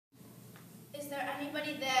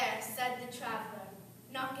anybody there? Said the traveler,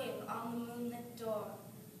 knocking on the moonlit door,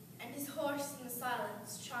 and his horse in the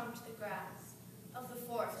silence chomped the grass of the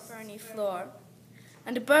forest's ferny floor.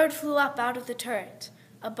 And a bird flew up out of the turret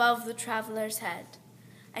above the traveler's head,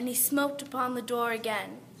 and he smote upon the door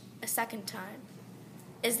again, a second time.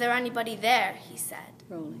 Is there anybody there? He said.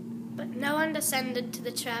 Rolling. But no one descended to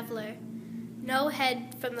the traveler. No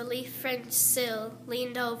head from the leaf-fringed sill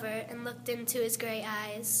leaned over and looked into his grey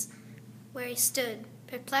eyes, where he stood,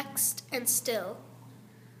 perplexed and still.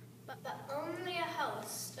 But only a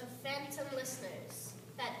host of phantom listeners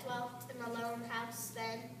that dwelt in the lone house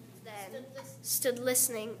then stood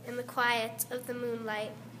listening in the quiet of the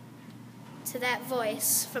moonlight to that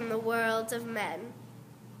voice from the world of men,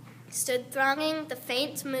 stood thronging the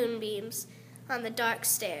faint moonbeams on the dark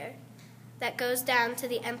stair that goes down to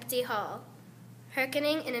the empty hall,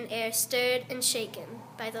 hearkening in an air stirred and shaken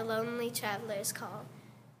by the lonely traveler's call.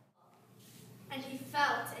 And he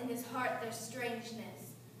felt in his heart their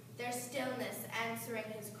strangeness, their stillness answering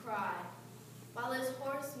his cry, while his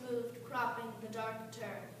horse moved cropping the dark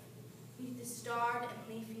turf, neath the starred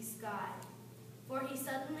and leafy sky. For he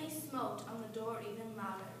suddenly smote on the door even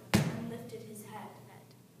louder, and lifted his head.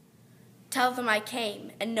 Tell them I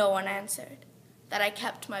came, and no one answered, that I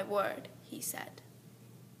kept my word, he said.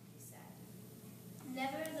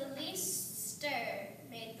 Never the least stir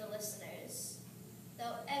made the listeners,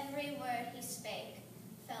 though every word he spake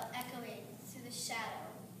fell echoing through the shadow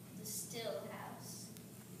of the still house,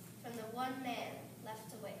 from the one man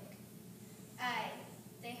left awake. Aye,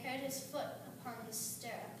 they heard his foot upon the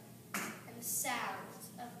stirrup, and the sound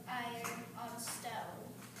of iron on stone,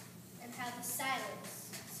 and how the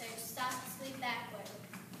silence surged softly backward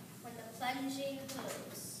when the plunging hoof